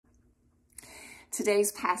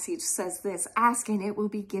Today's passage says this: ask and it will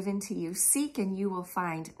be given to you. Seek and you will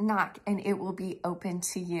find. Knock and it will be open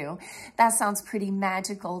to you. That sounds pretty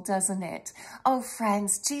magical, doesn't it? Oh,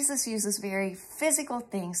 friends, Jesus uses very physical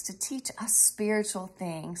things to teach us spiritual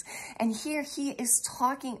things. And here he is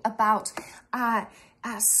talking about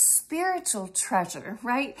a spiritual treasure,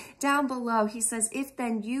 right? Down below, he says, if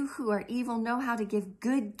then you who are evil know how to give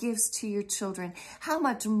good gifts to your children, how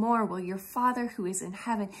much more will your Father who is in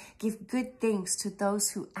heaven give good things to those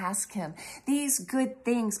who ask him? These good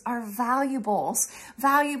things are valuable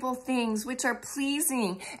things which are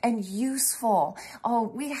pleasing and useful. Oh,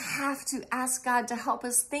 we have to ask God to help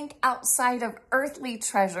us think outside of earthly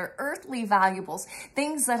treasure, earthly valuables,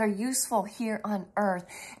 things that are useful here on earth,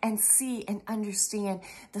 and see and understand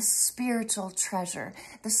the spiritual treasure,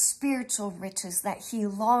 the spiritual riches that he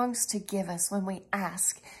longs to give us when we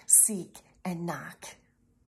ask, seek, and knock.